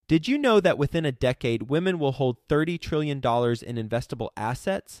Did you know that within a decade, women will hold $30 trillion in investable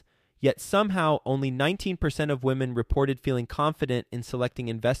assets? Yet somehow only 19% of women reported feeling confident in selecting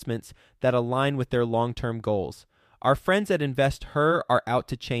investments that align with their long-term goals. Our friends at InvestHer are out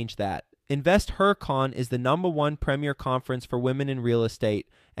to change that. InvestHerCon is the #1 premier conference for women in real estate,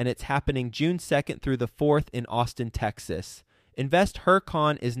 and it's happening June 2nd through the 4th in Austin, Texas.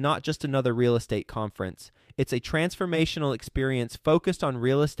 InvestHerCon is not just another real estate conference. It's a transformational experience focused on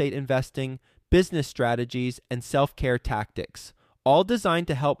real estate investing, business strategies, and self-care tactics, all designed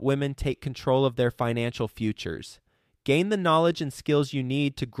to help women take control of their financial futures. Gain the knowledge and skills you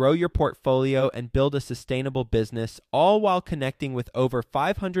need to grow your portfolio and build a sustainable business, all while connecting with over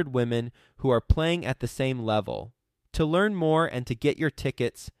 500 women who are playing at the same level. To learn more and to get your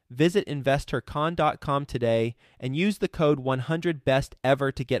tickets, visit InvestHerCon.com today and use the code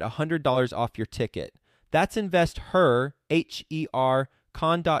 100BESTEVER to get $100 off your ticket. That's InvestHer, H-E-R,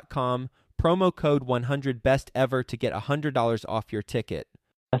 con.com, promo code 100BESTEVER to get $100 off your ticket.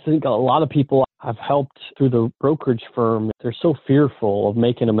 I think a lot of people I've helped through the brokerage firm, they're so fearful of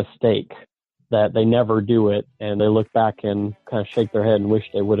making a mistake that they never do it, and they look back and kind of shake their head and wish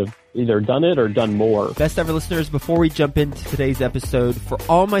they would have either done it or done more. Best ever listeners, before we jump into today's episode, for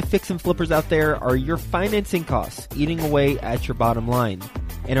all my fix and flippers out there, are your financing costs eating away at your bottom line?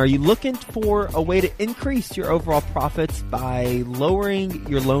 And are you looking for a way to increase your overall profits by lowering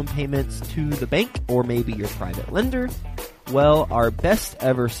your loan payments to the bank or maybe your private lender? Well, our best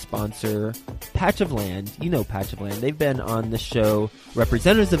ever sponsor, Patch of Land, you know Patch of Land, they've been on the show.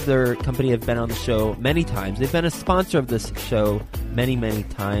 Representatives of their company have been on the show many times. They've been a sponsor of this show many, many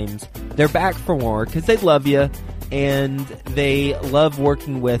times. They're back for more because they love you and they love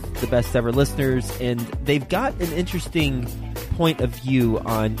working with the best ever listeners, and they've got an interesting point of view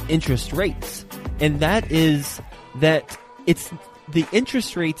on interest rates. And that is that it's the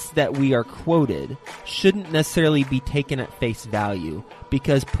interest rates that we are quoted shouldn't necessarily be taken at face value,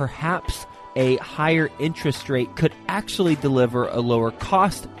 because perhaps a higher interest rate could actually deliver a lower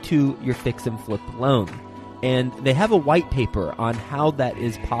cost to your fix and flip loan. And they have a white paper on how that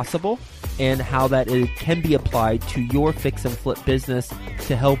is possible and how that can be applied to your fix and flip business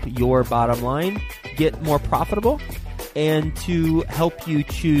to help your bottom line get more profitable and to help you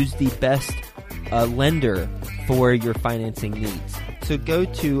choose the best lender for your financing needs. So go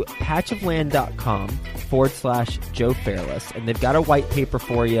to patchofland.com/Joe Fairless, and they've got a white paper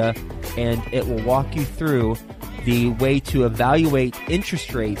for you, and it will walk you through the way to evaluate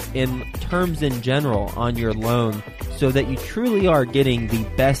interest rates in terms in general on your loan so that you truly are getting the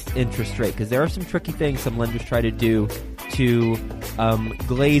best interest rate. Because there are some tricky things some lenders try to do to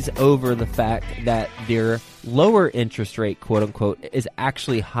glaze over the fact that their lower interest rate, quote unquote, is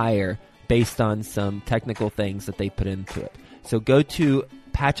actually higher based on some technical things that they put into it. So go to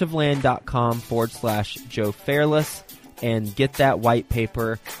patchofland.com/Joe Fairless and get that white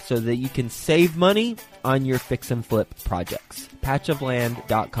paper so that you can save money on your fix and flip projects.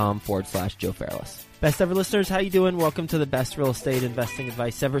 patchofland.com/Joe Fairless. Best ever listeners, how you doing? Welcome to the best real estate investing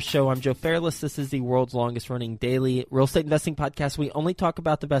advice ever show. I'm Joe Fairless. This is the world's longest running daily real estate investing podcast. We only talk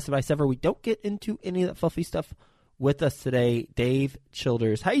about the best advice ever. We don't get into any of that fluffy stuff. With us today, Dave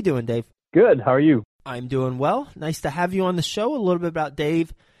Childers. How you doing, Dave? Good. How are you? I'm doing well. Nice to have you on the show. A little bit about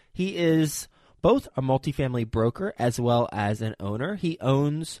Dave. He is both a multifamily broker as well as an owner. He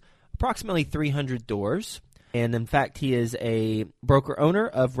owns approximately 300 doors. And in fact, he is a broker owner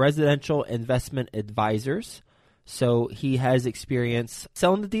of Residential Investment Advisors. So he has experience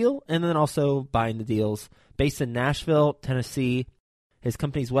selling the deal and then also buying the deals. Based in Nashville, Tennessee. His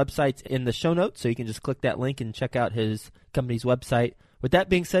company's website's in the show notes, so you can just click that link and check out his company's website. With that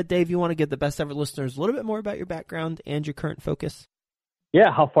being said, Dave, you want to give the best ever listeners a little bit more about your background and your current focus?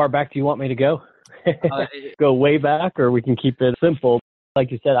 Yeah. How far back do you want me to go? Go way back, or we can keep it simple.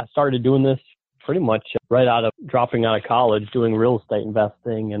 Like you said, I started doing this pretty much right out of dropping out of college, doing real estate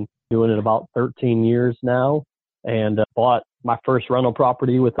investing and doing it about 13 years now, and bought my first rental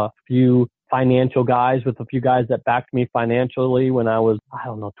property with a few financial guys, with a few guys that backed me financially when I was,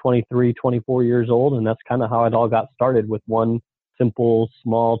 23, 24 years old. And that's kind of how it all got started, with one simple,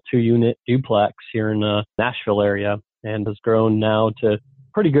 small 2-unit duplex here in the Nashville area, and has grown now to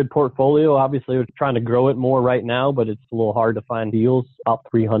pretty good portfolio. Obviously, we're trying to grow it more right now, but it's a little hard to find deals. About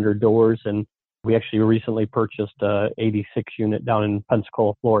 300 doors. And we actually recently purchased a 86 unit down in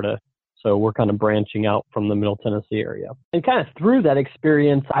Pensacola, Florida. So we're kind of branching out from the Middle Tennessee area. And kind of through that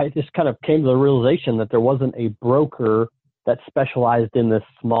experience, I just kind of came to the realization that there wasn't a broker that specialized in this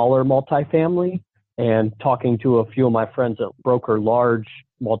smaller multifamily. And talking to a few of my friends that broker large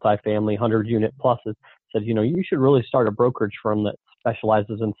multifamily, 100 unit pluses, said, you should really start a brokerage firm that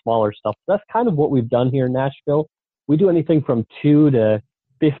specializes in smaller stuff. That's kind of what we've done here in Nashville. We do anything from 2 to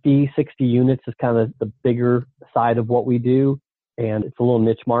 50, 60 units is kind of the bigger side of what we do. And it's a little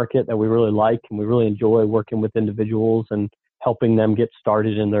niche market that we really like, and we really enjoy working with individuals and helping them get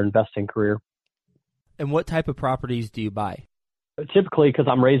started in their investing career. And what type of properties do you buy? Typically, because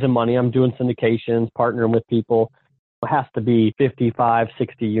I'm raising money, I'm doing syndications, partnering with people. It has to be 55,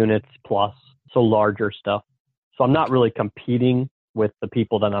 60 units plus, so larger stuff. So I'm not really competing with the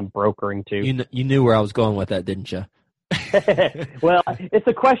people that I'm brokering to. You knew where I was going with that, didn't you? Well, it's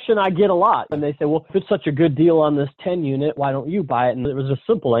a question I get a lot. And they say, well, if it's such a good deal on this 10 unit, why don't you buy it? And it was a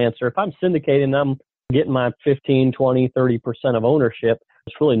simple answer. If I'm syndicating, I'm getting my 15, 20, 30% of ownership.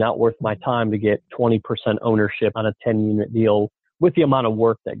 It's really not worth my time to get 20% ownership on a 10 unit deal with the amount of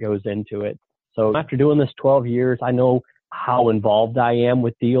work that goes into it. So after doing this 12 years, I know how involved I am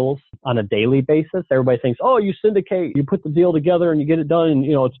with deals on a daily basis. Everybody thinks, oh, you syndicate, you put the deal together and you get it done, and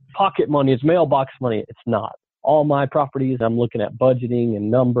it's pocket money, it's mailbox money. It's not. All my properties, I'm looking at budgeting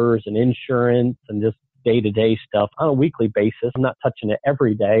and numbers and insurance and just day-to-day stuff on a weekly basis. I'm not touching it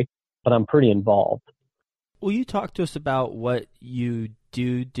every day, but I'm pretty involved. Will you talk to us about what you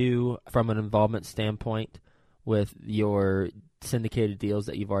do from an involvement standpoint with your syndicated deals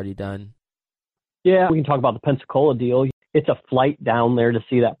that you've already done? Yeah, we can talk about the Pensacola deal. It's a flight down there to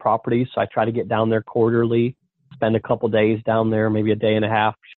see that property, so I try to get down there quarterly, spend a couple days down there, maybe a day and a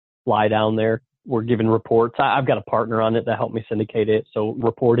half, fly down there. We're giving reports. I've got a partner on it that helped me syndicate it, so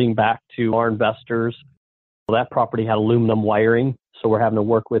reporting back to our investors. That property had aluminum wiring, so we're having to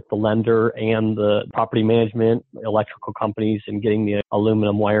work with the lender and the property management, electrical companies, and getting the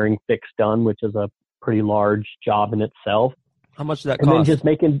aluminum wiring fix done, which is a pretty large job in itself. How much does that cost? And then just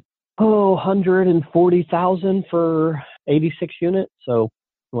making $140,000 for 86 units. So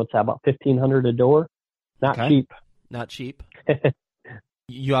what's that, about $1,500 a door? Not cheap. Not cheap.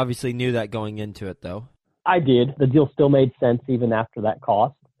 You obviously knew that going into it, though. I did. The deal still made sense even after that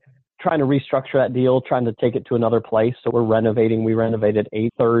cost. Trying to restructure that deal, trying to take it to another place. So we're renovating. We renovated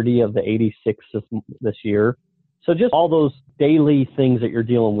 830 of the 86 this year. So just all those daily things that you're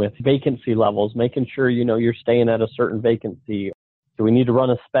dealing with, vacancy levels, making sure you're staying at a certain vacancy. Do we need to run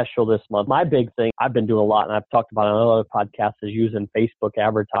a special this month? My big thing I've been doing a lot, and I've talked about on other podcasts, is using Facebook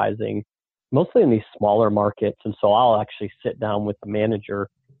advertising, mostly in these smaller markets. And so I'll actually sit down with the manager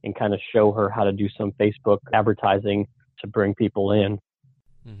and kind of show her how to do some Facebook advertising to bring people in.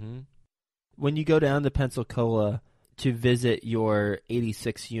 Mm-hmm. When you go down to Pensacola to visit your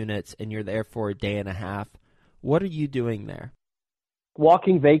 86 units and you're there for a day and a half, what are you doing there?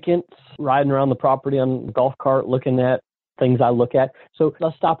 Walking vacants, riding around the property on a golf cart, looking at things I look at. So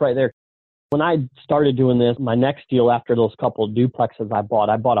let's stop right there. When I started doing this, my next deal after those couple of duplexes I bought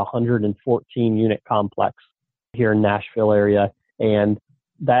a 114 unit complex here in Nashville area. And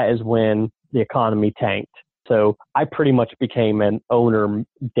that is when the economy tanked. So I pretty much became an owner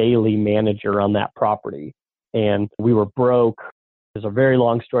daily manager on that property. And we were broke. It's a very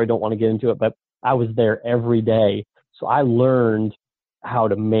long story. I don't want to get into it, but I was there every day. So I learned how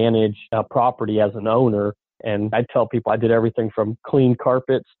to manage a property as an owner. And I tell people I did everything from clean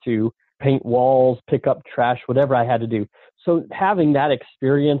carpets to paint walls, pick up trash, whatever I had to do. So having that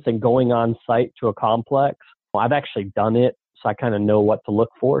experience and going on site to a complex, I've actually done it. So I kind of know what to look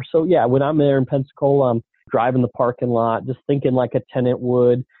for. So yeah, when I'm there in Pensacola, I'm driving the parking lot, just thinking like a tenant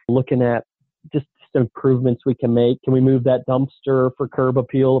would, looking at just improvements we can make. Can we move that dumpster for curb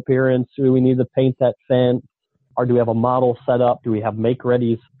appeal appearance? Do we need to paint that fence? Or do we have a model set up? Do we have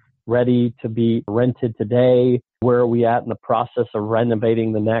make-readies ready to be rented today? Where are we at in the process of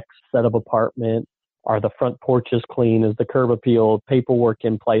renovating the next set of apartments? Are the front porches clean? Is the curb appeal paperwork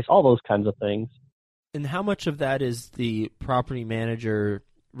in place? All those kinds of things. And how much of that is the property manager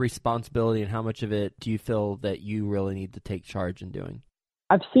responsibility, and how much of it do you feel that you really need to take charge in doing?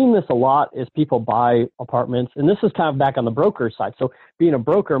 I've seen this a lot as people buy apartments, and this is kind of back on the broker side. So being a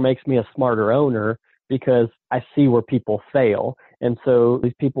broker makes me a smarter owner because I see where people fail. And so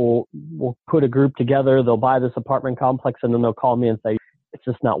these people will put a group together, they'll buy this apartment complex, and then they'll call me and say, it's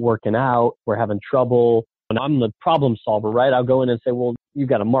just not working out, we're having trouble. And I'm the problem solver, right? I'll go in and say, well, you've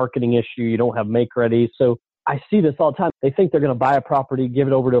got a marketing issue, you don't have make ready. So I see this all the time. They think they're going to buy a property, give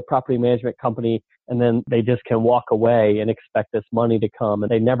it over to a property management company, and then they just can walk away and expect this money to come.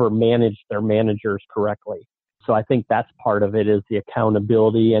 And they never manage their managers correctly. So I think that's part of it, is the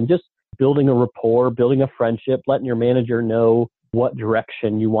accountability and just building a rapport, building a friendship, letting your manager know what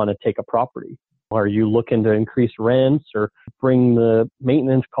direction you want to take a property. Are you looking to increase rents or bring the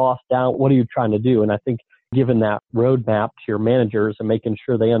maintenance costs down? What are you trying to do? And I think giving that roadmap to your managers and making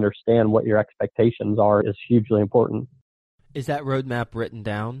sure they understand what your expectations are is hugely important. Is that roadmap written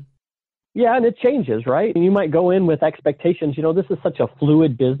down? Yeah, and it changes, right? And you might go in with expectations. This is such a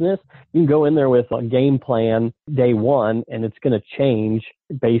fluid business. You can go in there with a game plan day one, and it's going to change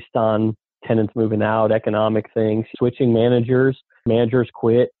based on tenants moving out, economic things, switching managers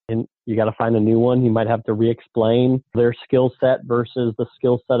quit, and you got to find a new one. You might have to re-explain their skill set versus the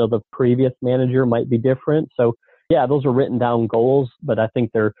skill set of the previous manager might be different. So yeah, those are written down goals, but I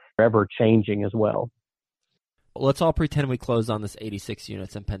think they're ever changing as well. Let's all pretend we closed on this 86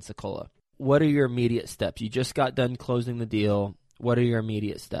 units in Pensacola. What are your immediate steps? You just got done closing the deal. What are your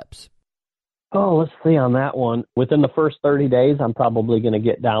immediate steps? Oh, let's see on that one. Within the first 30 days, I'm probably going to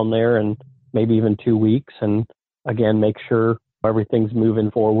get down there and maybe even 2 weeks and again, make sure everything's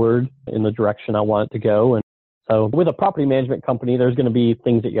moving forward in the direction I want it to go. And so with a property management company, there's going to be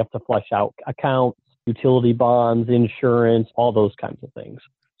things that you have to flesh out: accounts, utility bonds, insurance, all those kinds of things.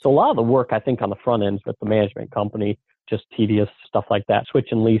 So a lot of the work, I think, on the front end with the management company, just tedious stuff like that,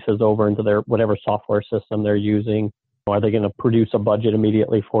 switching leases over into their whatever software system they're using. Are they going to produce a budget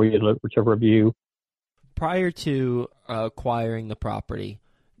immediately for you to review? Prior to acquiring the property,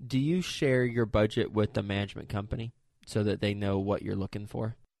 do you share your budget with the management company so that they know what you're looking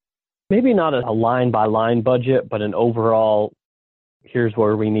for? Maybe not a line-by-line budget, but an overall, here's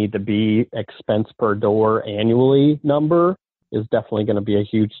where we need to be, expense per door annually number is definitely going to be a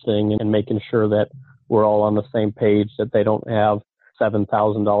huge thing, and making sure that we're all on the same page, that they don't have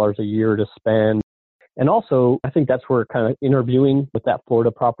 $7,000 a year to spend. And also, I think that's where kind of interviewing with that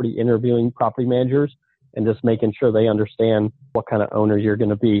Florida property, interviewing property managers and just making sure they understand what kind of owner you're going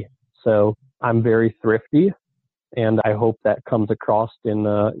to be. So I'm very thrifty, and I hope that comes across in,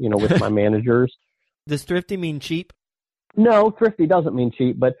 with my managers. Does thrifty mean cheap? No, thrifty doesn't mean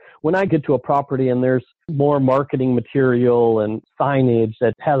cheap, but when I get to a property and there's more marketing material and signage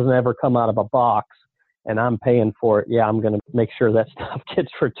that hasn't ever come out of a box and I'm paying for it, yeah, I'm going to make sure that stuff gets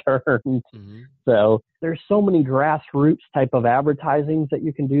returned. Mm-hmm. So there's so many grassroots type of advertisings that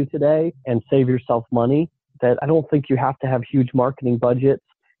you can do today and save yourself money that I don't think you have to have huge marketing budgets.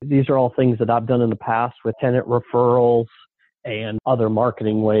 These are all things that I've done in the past with tenant referrals and other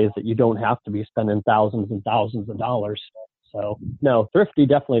marketing ways that you don't have to be spending thousands and thousands of dollars. So no, thrifty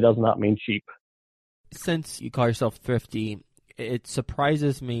definitely does not mean cheap. Since you call yourself thrifty, it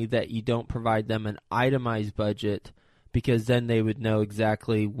surprises me that you don't provide them an itemized budget, because then they would know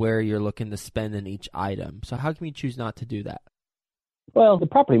exactly where you're looking to spend in each item. So how can we choose not to do that? Well, the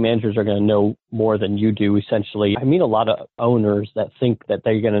property managers are going to know more than you do, essentially. I meet a lot of owners that think that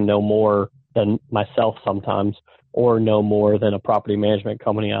they're going to know more than myself sometimes, or know more than a property management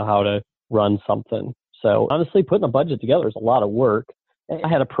company on how to run something. So honestly, putting a budget together is a lot of work. I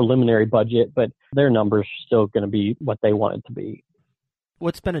had a preliminary budget, but their numbers are still going to be what they want it to be.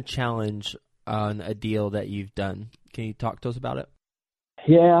 What's been a challenge on a deal that you've done? Can you talk to us about it?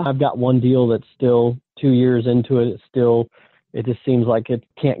 Yeah, I've got one deal that's still 2 years into it. It just seems like it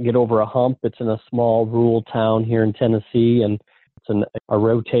can't get over a hump. It's in a small rural town here in Tennessee, and it's a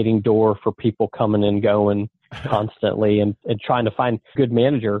rotating door for people coming and going constantly and trying to find a good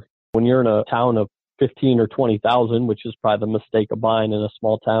manager. When you're in a town of 15 or 20,000, which is probably the mistake of buying in a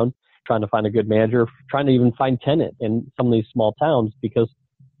small town, trying to find a good manager, trying to even find tenant in some of these small towns, because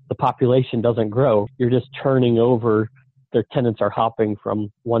the population doesn't grow. You're just turning over. Their tenants are hopping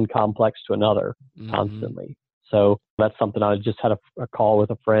from one complex to another constantly. So that's something. I just had a call with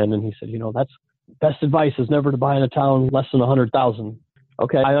a friend, and he said, that's best advice is never to buy in a town less than 100,000.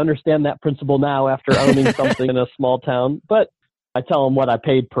 Okay, I understand that principle now after owning something in a small town, but I tell them what I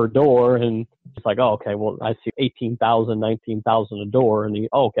paid per door, and it's like, oh, okay, well, I see 18,000, 19,000 a door, and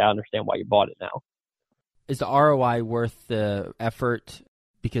okay, I understand why you bought it now. Is the ROI worth the effort?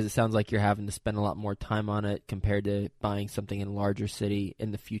 Because it sounds like you're having to spend a lot more time on it compared to buying something in a larger city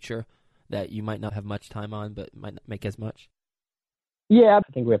in the future that you might not have much time on, but might not make as much. Yeah,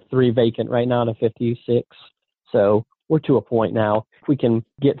 I think we have 3 vacant right now to 56. So we're to a point now. If we can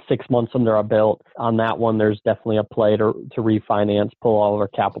get 6 months under our belt on that one, there's definitely a play to refinance, pull all of our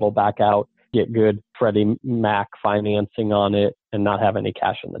capital back out, get good Freddie Mac financing on it, and not have any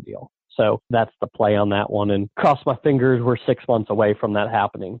cash in the deal. So that's the play on that one. And cross my fingers, we're 6 months away from that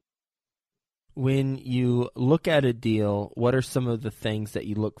happening. When you look at a deal, what are some of the things that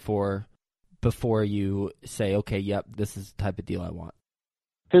you look for before you say, okay, yep, this is the type of deal I want?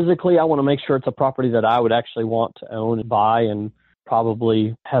 Physically, I want to make sure it's a property that I would actually want to own and buy, and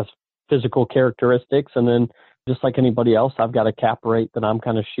probably has physical characteristics. And then just like anybody else, I've got a cap rate that I'm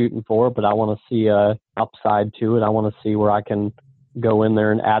kind of shooting for, but I want to see a upside to it. I want to see where I can go in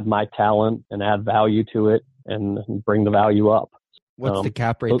there and add my talent and add value to it and bring the value up. What's the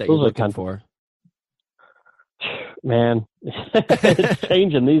cap rate that you're looking for? Man, it's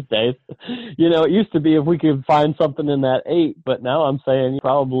changing these days. It used to be if we could find something in that 8, but now I'm saying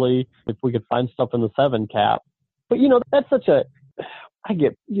probably if we could find stuff in the 7 cap. But, that's I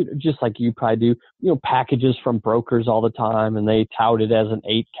get, just like you probably do, packages from brokers all the time, and they tout it as an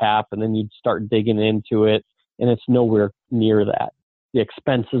 8 cap, and then you'd start digging into it, and it's nowhere near that. The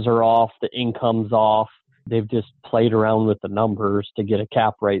expenses are off, the income's off. They've just played around with the numbers to get a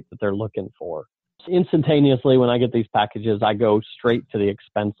cap rate that they're looking for. Instantaneously, when I get these packages, I go straight to the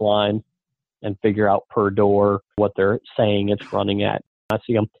expense line and figure out per door what they're saying it's running at. I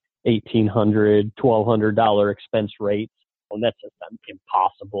see them $1,800, $1,200 expense rates, and that's just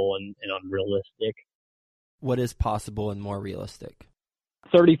impossible and unrealistic. What is possible and more realistic?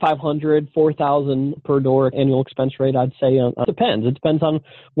 $3,500, $4,000 per door annual expense rate, I'd say. It depends. It depends on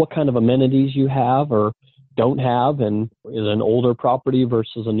what kind of amenities you have or don't have, and is an older property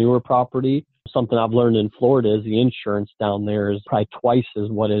versus a newer property. Something I've learned in Florida is the insurance down there is probably twice as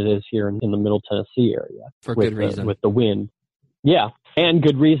what it is here in the Middle Tennessee area. For good reason. With the wind. Yeah, and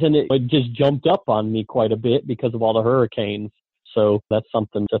good reason. It just jumped up on me quite a bit because of all the hurricanes. So that's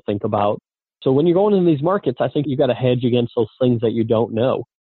something to think about. So when you're going into these markets, I think you got to hedge against those things that you don't know.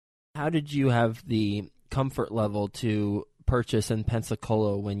 How did you have the comfort level to purchase in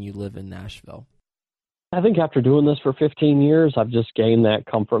Pensacola when you live in Nashville? I think after doing this for 15 years, I've just gained that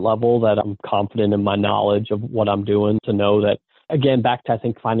comfort level that I'm confident in my knowledge of what I'm doing, to know that, again, back to, I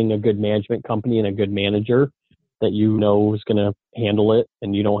think, finding a good management company and a good manager that is going to handle it,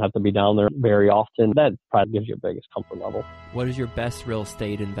 and you don't have to be down there very often. That probably gives you the biggest comfort level. What is your best real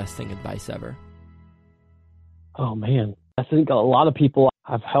estate investing advice ever? Oh, man. I think a lot of people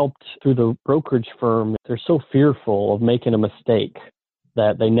I've helped through the brokerage firm, they're so fearful of making a mistake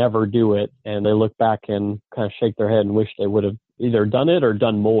that they never do it, and they look back and kind of shake their head and wish they would have either done it or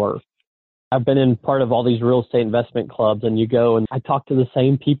done more. I've been in part of all these real estate investment clubs, and you go and I talk to the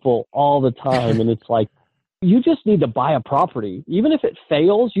same people all the time, and it's like, you just need to buy a property. Even if it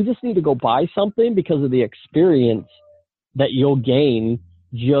fails, you just need to go buy something because of the experience that you'll gain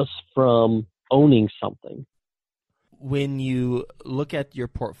just from owning something. When you look at your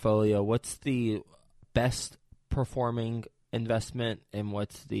portfolio, what's the best performing investment and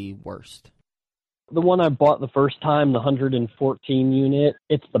what's the worst? The one I bought the first time, the 114 unit,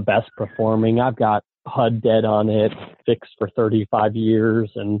 it's the best performing. I've got HUD debt on it, fixed for 35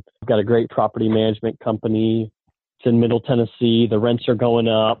 years, and I've got a great property management company. It's in Middle Tennessee. The rents are going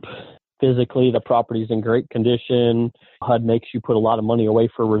up. Physically, the property's in great condition. HUD makes you put a lot of money away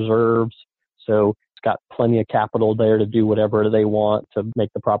for reserves, so it's got plenty of capital there to do whatever they want to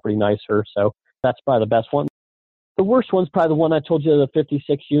make the property nicer. So that's probably the best one. The worst one's probably the one I told you, the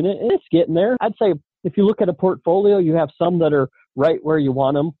 56 unit, and it's getting there. I'd say if you look at a portfolio, you have some that are right where you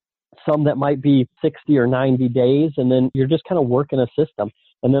want them, some that might be 60 or 90 days, and then you're just kind of working a system.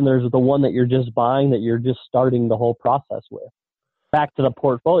 And then there's the one that you're just buying that you're just starting the whole process with. Back to the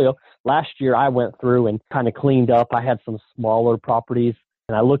portfolio, last year I went through and kind of cleaned up. I had some smaller properties,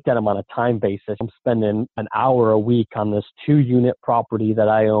 and I looked at them on a time basis. I'm spending an hour a week on this 2-unit property that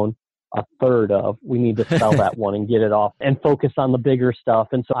I own a third of. We need to sell that one and get it off and focus on the bigger stuff.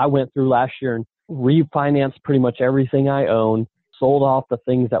 And so I went through last year and refinanced pretty much everything I owned, sold off the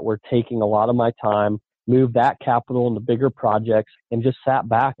things that were taking a lot of my time, moved that capital into bigger projects, and just sat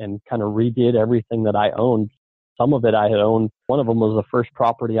back and kind of redid everything that I owned. Some of it I had owned. One of them was the first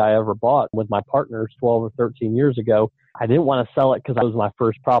property I ever bought with my partners 12 or 13 years ago. I didn't want to sell it because it was my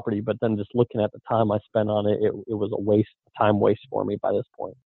first property, but then just looking at the time I spent on it, it was a time waste for me by this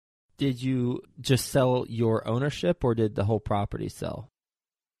point. Did you just sell your ownership, or did the whole property sell?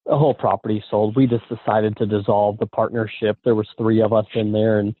 The whole property sold. We just decided to dissolve the partnership. There was 3 of us in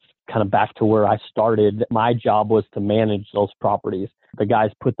there, and kind of back to where I started. My job was to manage those properties. The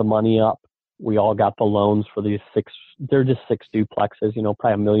guys put the money up. We all got the loans for these 6. They're just 6 duplexes, probably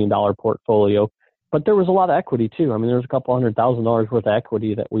 $1 million portfolio. But there was a lot of equity too. I mean, there was a couple $100,000 worth of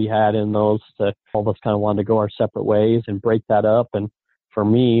equity that we had in those. All of us kind of wanted to go our separate ways and break that up. And for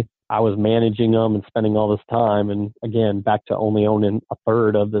me, I was managing them and spending all this time. And again, back to only owning a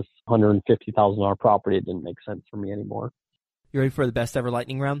third of this $150,000 property, it didn't make sense for me anymore. You ready for the best ever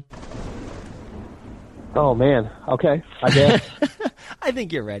lightning round? Oh, man. Okay, I guess. I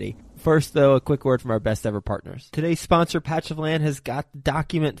think you're ready. First, though, a quick word from our best ever partners. Today's sponsor, Patch of Land, has got the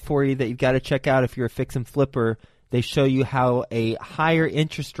document for you that you've got to check out if you're a fix and flipper. They show you how a higher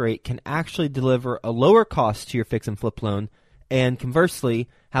interest rate can actually deliver a lower cost to your fix and flip loan, and conversely,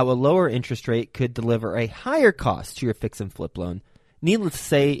 how a lower interest rate could deliver a higher cost to your fix and flip loan. Needless to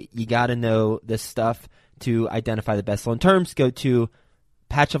say, you got to know this stuff to identify the best loan terms. Go to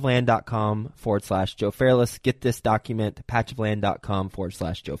patchofland.com/Joe Fairless. Get this document,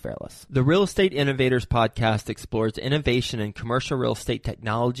 patchofland.com/Joe Fairless. The Real Estate Innovators Podcast explores innovation in commercial real estate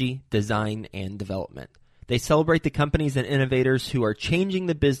technology, design, and development. They celebrate the companies and innovators who are changing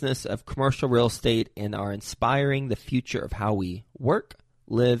the business of commercial real estate and are inspiring the future of how we work,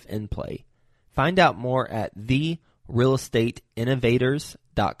 live, and play. Find out more at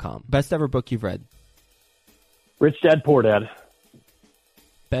therealestateinnovators.com. Best ever book you've read? Rich Dad, Poor Dad.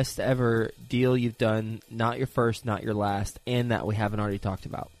 Best ever deal you've done, not your first, not your last, and that we haven't already talked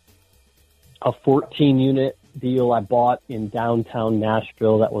about? A 14-unit deal I bought in downtown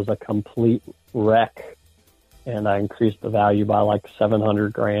Nashville that was a complete wreck, and I increased the value by like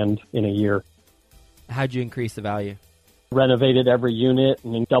 $700,000 in a year. How'd you increase the value? Renovated every unit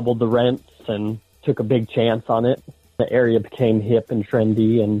and then doubled the rents and took a big chance on it. The area became hip and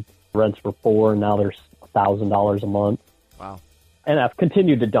trendy, and rents were $4,000, and now they're $1,000 a month. Wow. And I've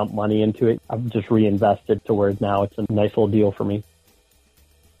continued to dump money into it. I've just reinvested to where now it's a nice little deal for me.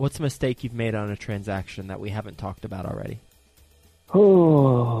 What's a mistake you've made on a transaction that we haven't talked about already?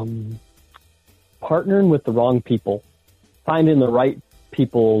 Partnering with the wrong people. Finding the right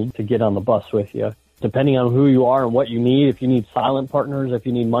people to get on the bus with you. Depending on who you are and what you need, if you need silent partners, if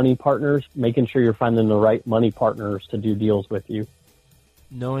you need money partners, making sure you're finding the right money partners to do deals with you.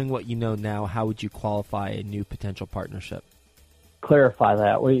 Knowing what you know now, how would you qualify a new potential partnership? Clarify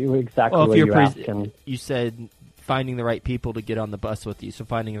that. Exactly what you're asking. You said finding the right people to get on the bus with you, so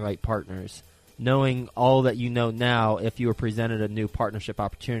finding the right partners. Knowing all that you know now, if you were presented a new partnership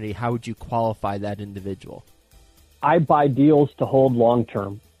opportunity, how would you qualify that individual? I buy deals to hold long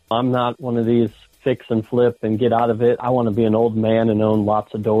term. I'm not one of these fix and flip and get out of it. I want to be an old man and own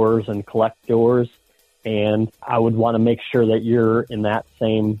lots of doors and collect doors. And I would want to make sure that you're in that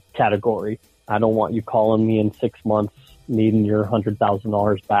same category. I don't want you calling me in 6 months needing your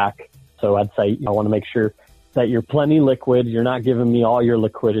 $100,000 back. So I'd say I want to make sure that you're plenty liquid, you're not giving me all your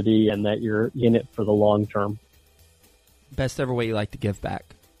liquidity, and that you're in it for the long term. Best ever way you like to give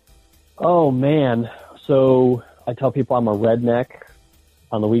back? Oh, man. So I tell people I'm a redneck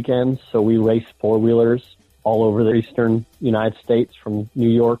on the weekends. So we race four-wheelers all over the eastern United States from New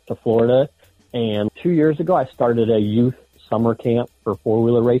York to Florida. And 2 years ago, I started a youth summer camp for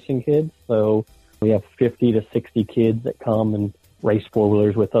four-wheeler racing kids. So we have 50 to 60 kids that come and race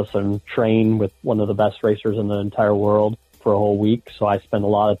four-wheelers with us and train with one of the best racers in the entire world for a whole week. So I spend a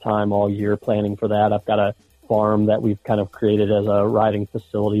lot of time all year planning for that. I've got a farm that we've kind of created as a riding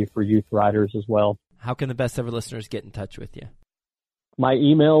facility for youth riders as well. How can the Best Ever listeners get in touch with you? My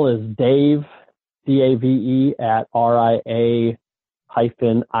email is Dave, D-A-V-E, at RIA-INC.com.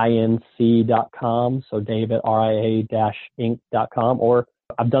 So Dave at RIA-Inc.com. Or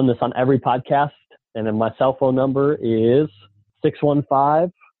I've done this on every podcast, and then my cell phone number is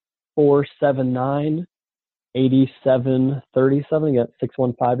 615-479-8737. Again,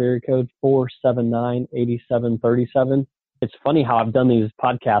 615 area code 479-8737. It's funny how I've done these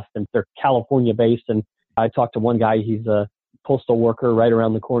podcasts, and they're California based. And I talked to one guy, he's a postal worker right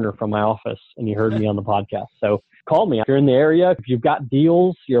around the corner from my office, and he heard me on the podcast. So call me if you're in the area. If you've got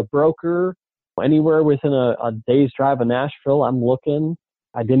deals, you're a broker, anywhere within a day's drive of Nashville, I'm looking.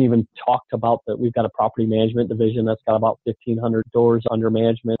 I didn't even talk about that. We've got a property management division that's got about 1,500 doors under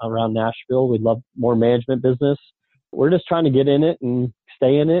management around Nashville. We'd love more management business. We're just trying to get in it and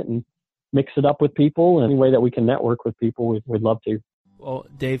stay in it and mix it up with people. Any way that we can network with people, we'd love to. Well,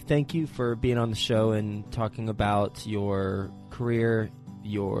 Dave, thank you for being on the show and talking about your career,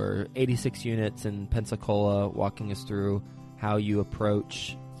 your 86 units in Pensacola, walking us through how you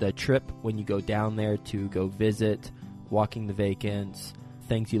approach the trip when you go down there to go visit, walking the vacants,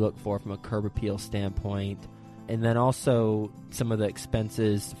 things you look for from a curb appeal standpoint, and then also some of the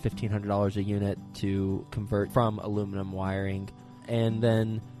expenses, $1,500 a unit to convert from aluminum wiring, and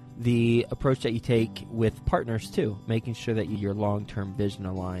then the approach that you take with partners too, making sure that your long-term vision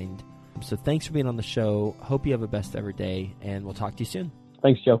aligned. So thanks for being on the show. Hope you have a best ever day, and we'll talk to you soon.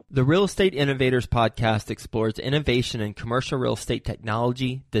 Thanks, Joe. The Real Estate Innovators Podcast explores innovation in commercial real estate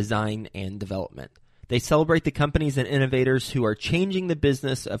technology, design, and development. They celebrate the companies and innovators who are changing the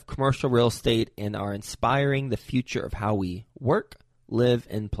business of commercial real estate and are inspiring the future of how we work, live,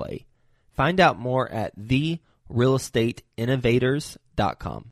 and play. Find out more at therealestateinnovators.com.